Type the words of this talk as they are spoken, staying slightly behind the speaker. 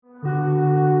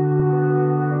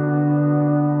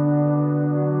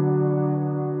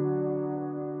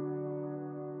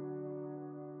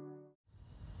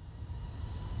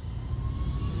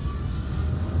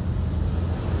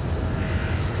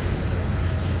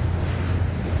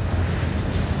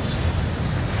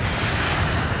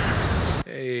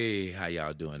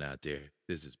y'all doing out there?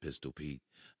 This is Pistol Pete.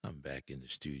 I'm back in the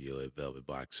studio at Velvet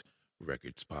Box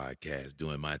Records Podcast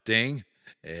doing my thing.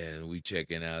 And we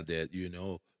checking out that,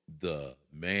 the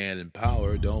man in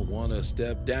power don't want to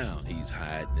step down. He's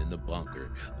hiding in the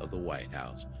bunker of the White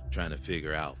House, trying to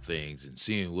figure out things and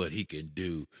seeing what he can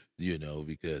do,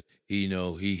 because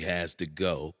he has to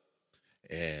go.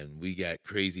 And we got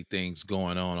crazy things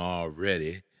going on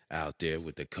already out there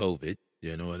with the COVID.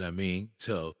 You know what I mean?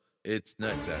 So it's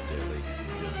nuts out there, ladies and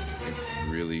gentlemen. It's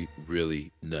really,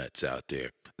 really nuts out there.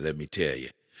 Let me tell you,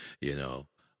 you know,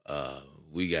 uh,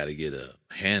 we got to get a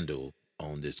handle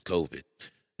on this COVID.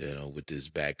 With this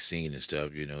vaccine and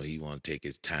stuff, he want to take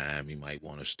his time. He might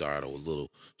want to start a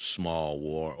little small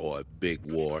war or a big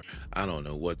war. I don't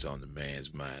know what's on the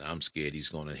man's mind. I'm scared he's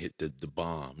gonna hit the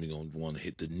bomb. He's gonna want to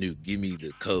hit the nuke. Give me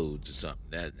the codes or something.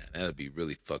 That'll be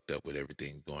really fucked up with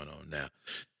everything going on now.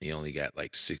 He only got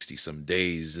like 60 some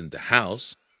days in the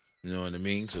house. You know what I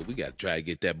mean? So we got to try to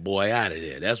get that boy out of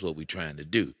there. That's what we're trying to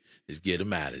do, is get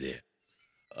him out of there.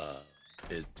 Uh,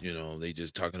 they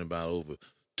just talking about over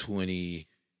 20,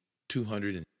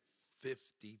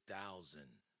 250,000.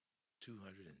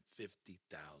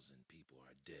 250,000 people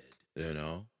are dead.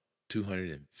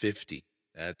 250.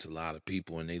 That's a lot of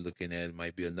people, and they looking at it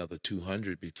might be another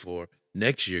 200 before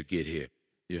next year get here.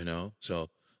 So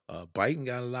Biden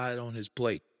got a lot on his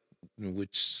plate,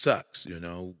 which sucks.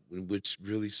 Which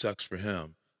really sucks for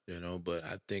him. But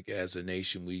I think as a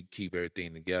nation, we keep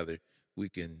everything together. We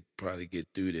can probably get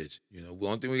through this. The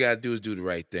only thing we got to do is do the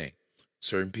right thing.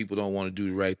 Certain people don't want to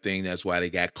do the right thing. That's why they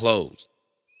got closed.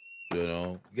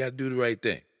 You got to do the right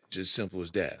thing. Just simple as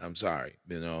that. I'm sorry.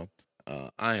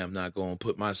 I am not going to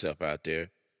put myself out there.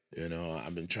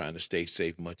 I've been trying to stay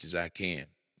safe much as I can.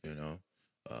 You know,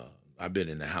 uh, I've been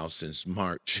in the house since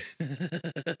March.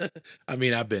 I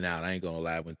mean, I've been out. I ain't gonna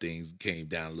lie. When things came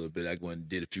down a little bit, I went and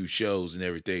did a few shows and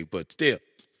everything. But still,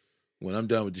 when I'm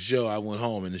done with the show, I went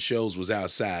home and the shows was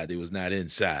outside. It was not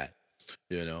inside.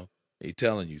 You know, they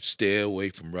telling you stay away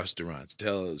from restaurants,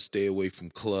 stay away from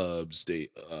clubs, stay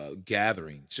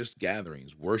gatherings, just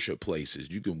gatherings, worship places.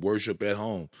 You can worship at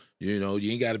home. You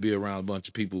ain't got to be around a bunch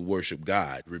of people who worship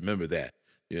God. Remember that.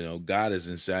 God is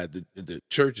inside the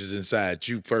church is inside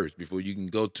you first before you can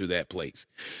go to that place.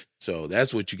 So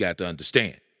that's what you got to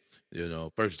understand.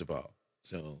 First of all.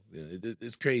 So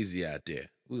it's crazy out there.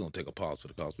 We're gonna take a pause for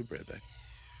the calls. We'll be right back.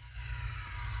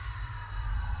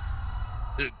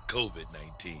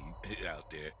 COVID-19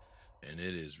 out there, and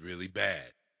it is really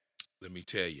bad. Let me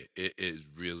tell you, it is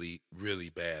really, really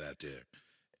bad out there.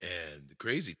 And the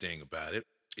crazy thing about it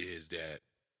is that,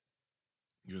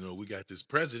 we got this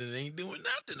president ain't doing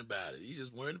nothing about it. He's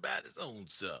just worrying about his own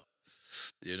self.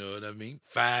 You know what I mean?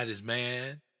 Fired his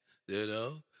man, you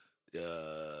know,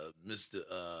 Mr.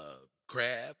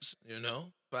 Krabs,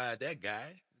 fired that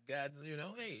guy. God,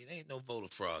 hey, it ain't no voter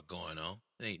fraud going on.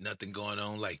 There ain't nothing going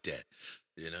on like that,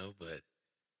 but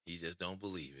he just don't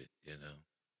believe it.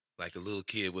 Like a little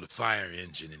kid with a fire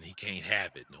engine and he can't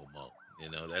have it no more.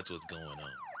 That's what's going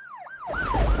on.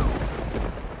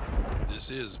 This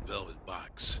is Velvet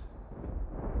Box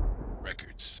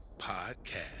Records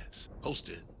Podcast,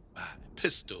 hosted by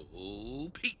Pistol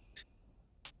Pete.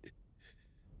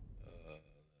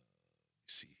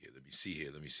 See here. Let me see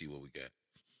here. Let me see what we got.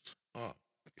 Oh,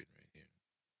 okay, right here.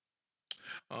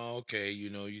 Oh, okay.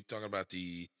 You're talking about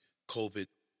the COVID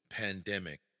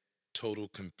pandemic, total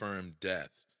confirmed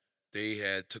death. They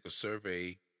had took a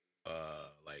survey,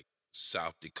 like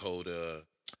South Dakota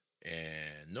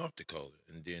and North Dakota,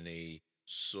 and then they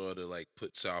sort of like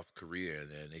put South Korea in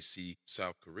there, and they see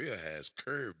South Korea has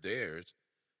curved theirs,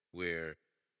 where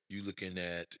you looking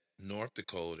at North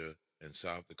Dakota and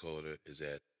South Dakota is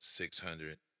at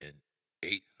 600 and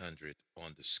 800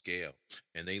 on the scale,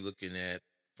 and they looking at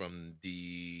from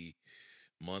the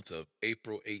month of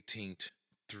April 18th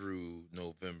through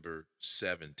November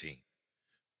 17th,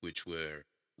 which where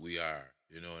we are,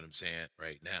 you know what I'm saying,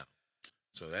 right now.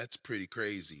 So that's pretty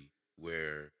crazy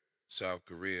where South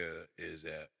Korea is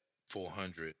at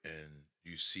 400 and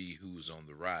you see who's on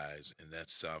the rise, and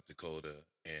that's South Dakota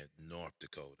and North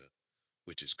Dakota,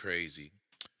 which is crazy.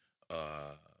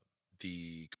 Uh,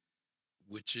 the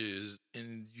which is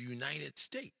in the United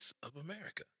States of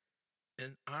America,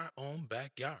 in our own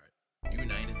backyard,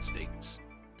 United States,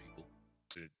 people.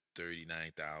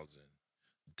 39,000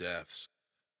 deaths,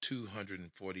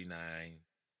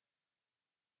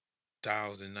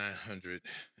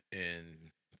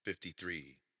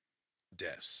 249,953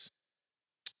 deaths.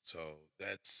 So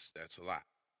that's a lot.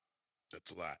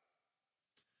 That's a lot.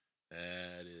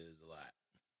 That is a lot.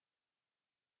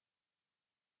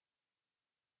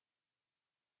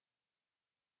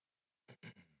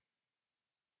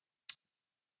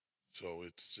 So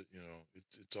it's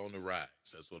on the rise.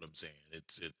 That's what I'm saying.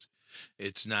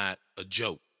 It's not a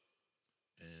joke.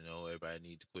 And everybody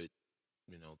need to quit,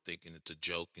 thinking it's a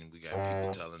joke. And we got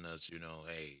people telling us,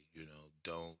 hey,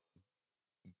 don't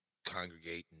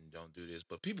congregate and don't do this.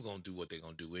 But people gonna do what they're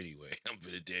gonna do anyway. I'm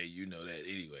gonna tell you, that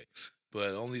anyway.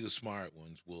 But only the smart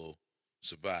ones will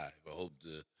survive. I hope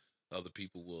the other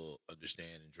people will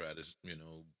understand and try to,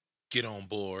 get on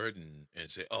board and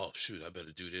say, oh shoot, I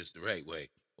better do this the right way,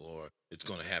 or it's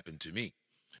gonna happen to me.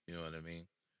 You know what I mean?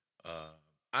 Uh,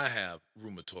 I have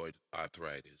rheumatoid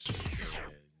arthritis,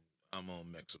 and I'm on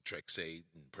methotrexate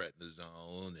and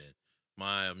prednisone, and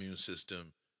my immune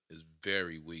system is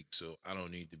very weak, so I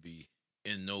don't need to be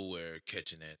in nowhere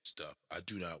catching that stuff. I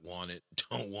do not want it.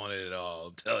 Don't want it at all.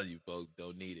 I'm telling you, folks,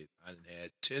 don't need it. I done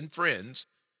had 10 friends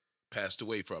passed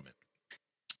away from it,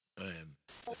 and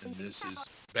this is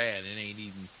bad. It ain't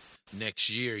even next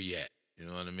year yet. You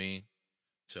know what I mean?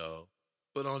 So,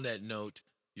 but on that note,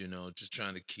 just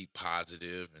trying to keep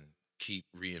positive and keep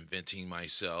reinventing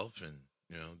myself and,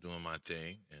 doing my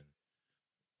thing and,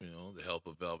 the help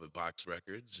of Velvet Box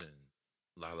Records and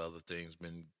a lot of other things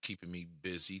been keeping me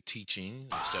busy teaching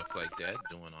and stuff like that,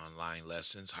 doing online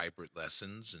lessons, hybrid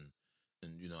lessons and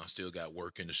I still got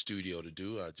work in the studio to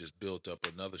do. I just built up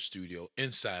another studio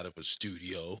inside of a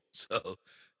studio. So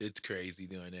it's crazy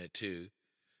doing that too.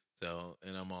 So,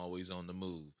 and I'm always on the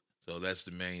move. So that's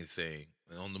the main thing.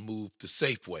 And on the move the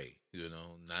safe way,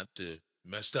 not the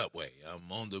messed up way.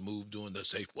 I'm on the move doing the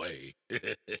safe way.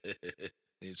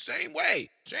 Same way,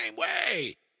 same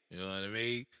way. You know what I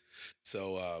mean?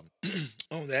 So,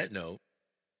 on that note,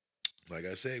 like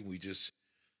I say, we just,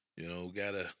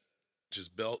 gotta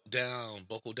just belt down,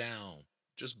 buckle down,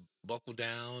 just buckle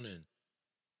down and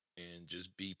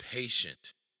just be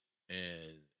patient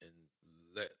and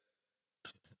let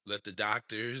let the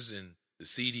doctors and the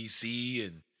CDC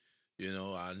and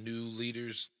our new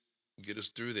leaders get us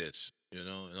through this. And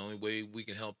the only way we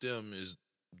can help them is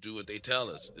do what they tell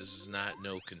us. This is not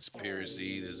no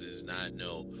conspiracy. This is not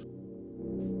no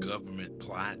government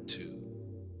plot to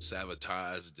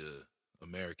sabotage the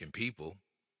American people.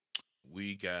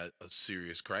 We got a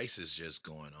serious crisis just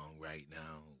going on right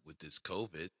now with this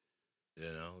COVID,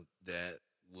 that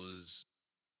was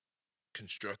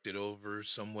constructed over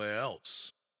somewhere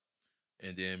else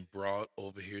and then brought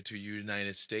over here to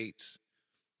United States.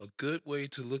 A good way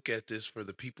to look at this for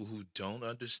the people who don't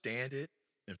understand it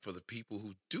and for the people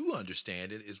who do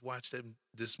understand it is watch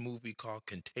this movie called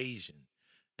Contagion.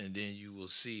 And then you will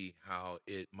see how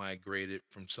it migrated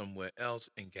from somewhere else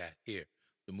and got here.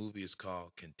 The movie is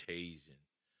called Contagion.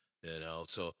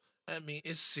 So I mean,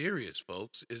 it's serious,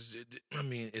 folks. I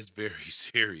mean, it's very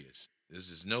serious.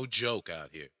 This is no joke out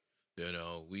here.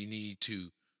 We need to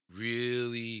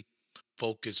really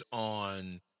focus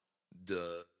on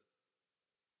the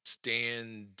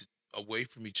stand away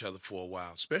from each other for a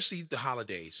while, especially the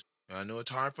holidays. I know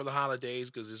it's hard for the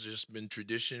holidays because it's just been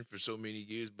tradition for so many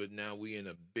years, but now we in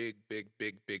a big, big,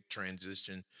 big, big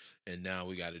transition, and now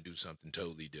we got to do something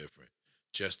totally different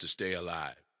just to stay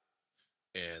alive.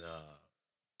 And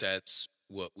that's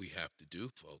what we have to do,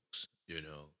 folks.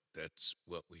 That's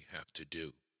what we have to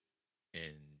do,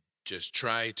 and just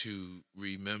try to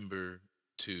remember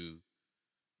to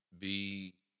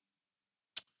be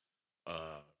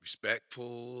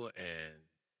respectful, and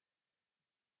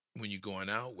when you're going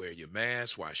out, wear your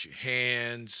mask, wash your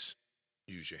hands,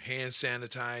 use your hand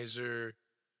sanitizer.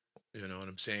 You know what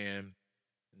I'm saying?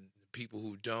 People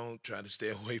who don't, try to stay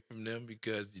away from them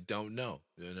because you don't know.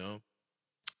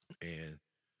 And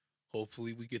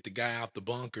hopefully we get the guy out the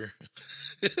bunker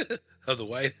of the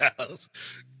White House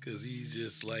because he's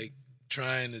just like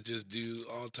trying to just do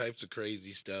all types of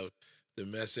crazy stuff to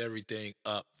mess everything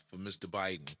up for Mr.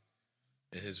 Biden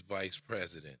and his vice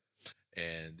president.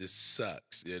 And this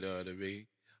sucks. You know what I mean?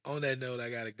 On that note, I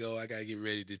gotta go. I gotta get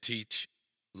ready to teach.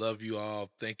 Love you all.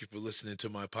 Thank you for listening to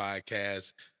my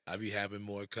podcast. I'll be having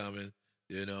more coming.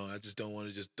 I just don't want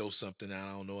to just throw something out.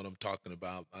 I don't know what I'm talking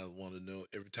about. I want to know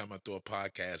every time I throw a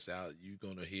podcast out, you're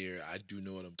gonna hear I do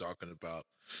know what I'm talking about.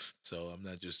 So I'm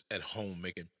not just at home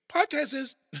making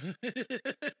podcasts.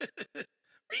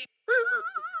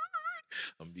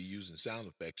 I'm gonna be using sound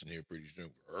effects in here pretty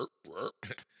soon. All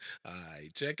right,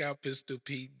 check out Pistol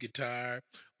Pete Guitar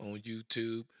on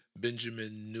YouTube,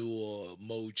 Benjamin Newell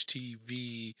Moj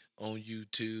TV on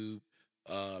YouTube,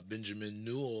 Benjamin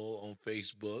Newell on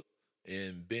Facebook,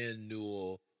 and Ben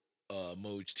Newell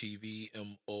Moj TV,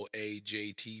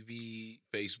 MOAJ TV,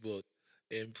 Facebook.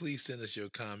 And please send us your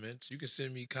comments. You can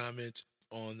send me comments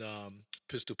on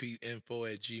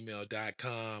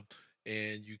pistolpeteinfo@gmail.com,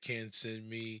 and you can send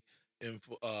me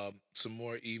info, some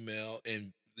more email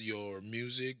and your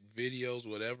music, videos,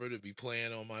 whatever to be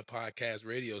playing on my podcast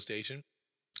radio station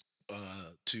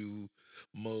to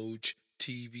Moj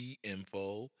TV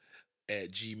Info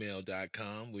at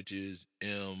gmail.com, which is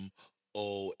MOAJTVINFO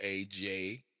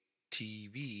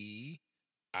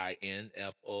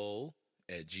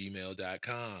at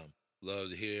gmail.com.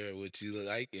 Love to hear what you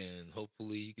like, and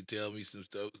hopefully you can tell me some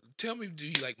stuff. Tell me, do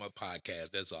you like my podcast?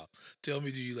 That's all. Tell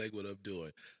me, do you like what I'm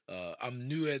doing? I'm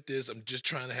new at this. I'm just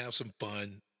trying to have some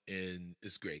fun, and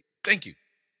it's great. Thank you.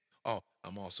 Oh,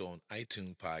 I'm also on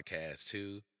iTunes podcast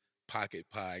too, Pocket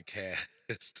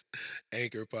Podcast,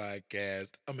 Anchor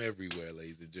Podcast. I'm everywhere,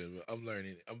 ladies and gentlemen. I'm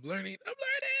learning. I'm learning. I'm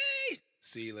learning.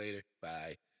 See you later.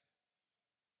 Bye.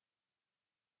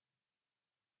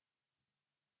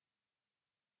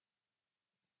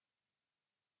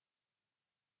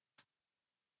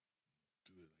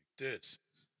 Do it like this.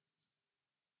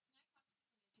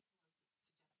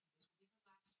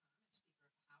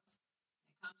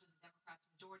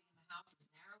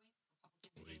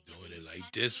 We doing it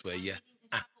like this for you.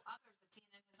 Ah,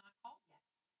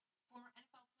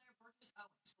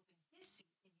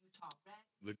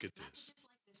 look at this.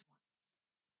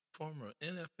 Former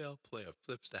NFL player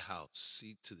flips the House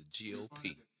seat to the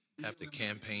GOP after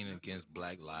campaigning against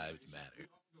Black Lives Matter.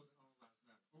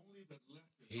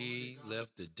 He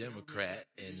left the Democrat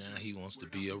and now he wants to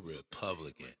be a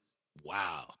Republican.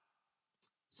 Wow.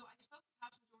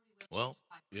 Well,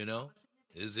 you know,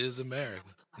 this is America.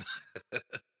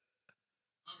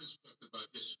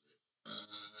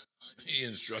 He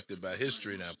instructed by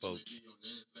history now, folks.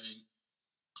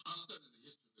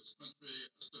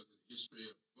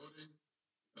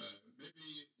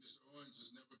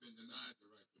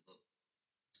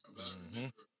 Hmm.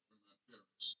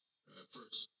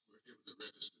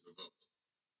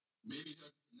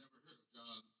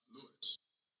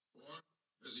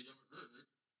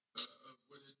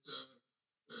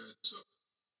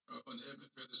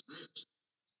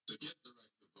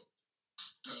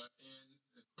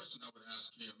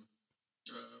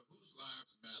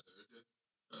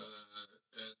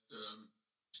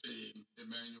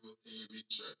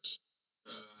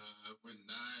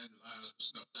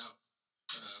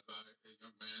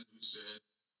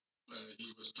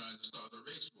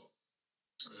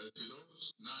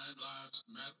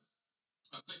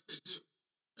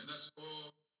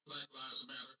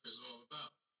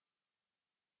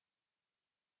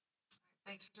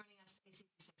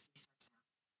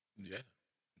 Yeah,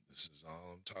 this is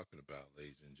all I'm talking about,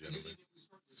 ladies and gentlemen.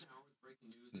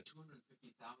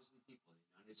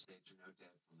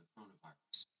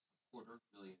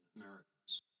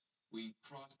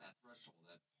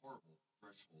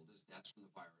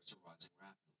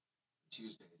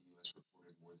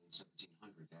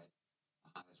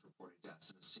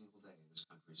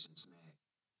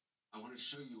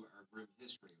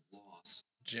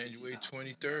 January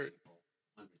 23rd.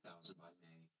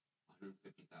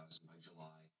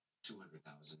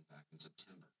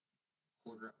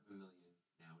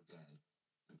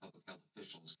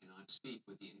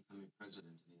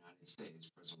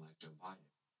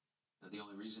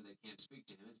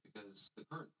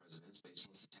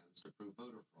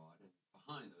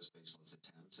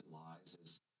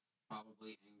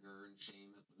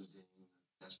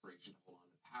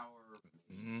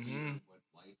 Mm-hmm.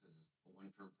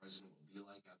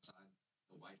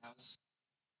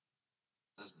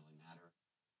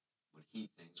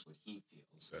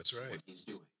 That's right.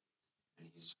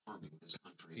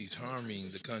 He's harming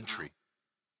the country.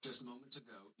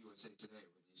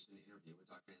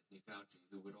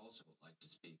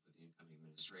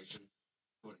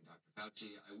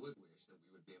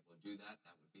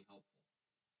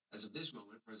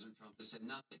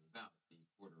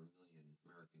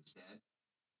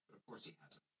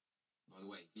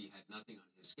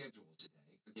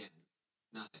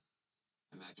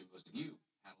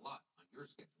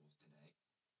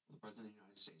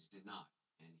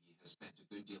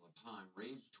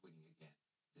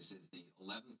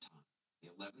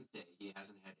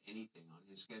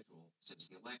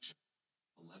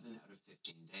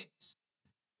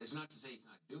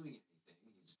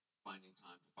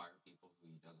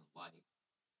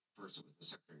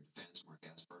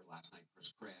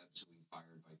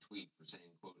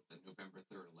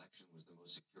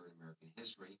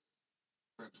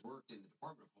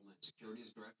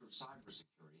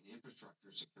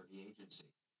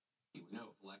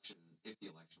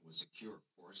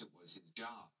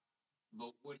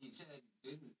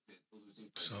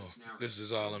 So this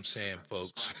is all I'm saying,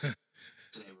 folks.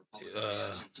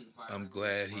 I'm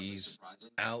glad he's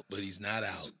out, but he's not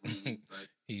out.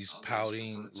 He's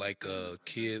pouting like a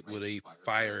kid with a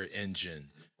fire engine.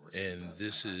 And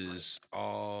this is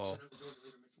all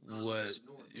what,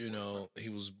 he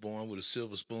was born with a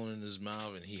silver spoon in his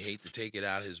mouth and he hate to take it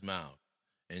out of his mouth.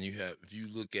 And if you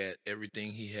look at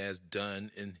everything he has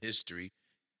done in history,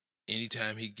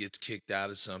 anytime he gets kicked out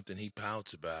of something, he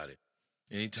pouts about it.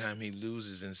 Anytime he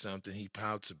loses in something, he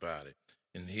pouts about it.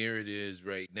 And here it is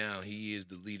right now. He is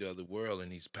the leader of the world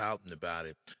and he's pouting about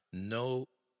it. No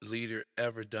leader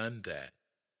ever done that.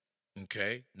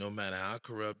 Okay? No matter how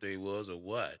corrupt they was or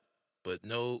what. But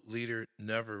no leader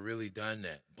never really done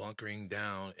that. Bunkering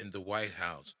down in the White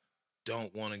House.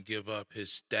 Don't want to give up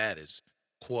his status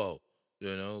quo,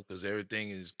 because everything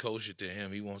is kosher to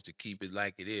him. He wants to keep it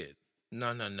like it is.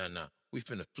 No, no, no, no. We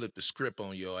finna flip the script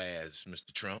on your ass,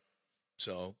 Mr. Trump.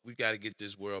 So we got to get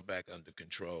this world back under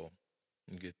control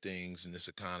and get things in this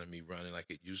economy running like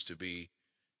it used to be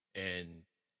and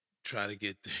try to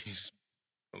get things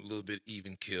a little bit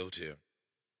even killed here,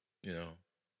 you know,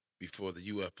 before the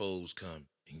UFOs come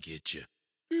and get you.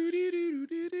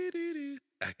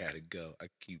 I gotta go. I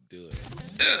keep doing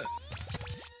it.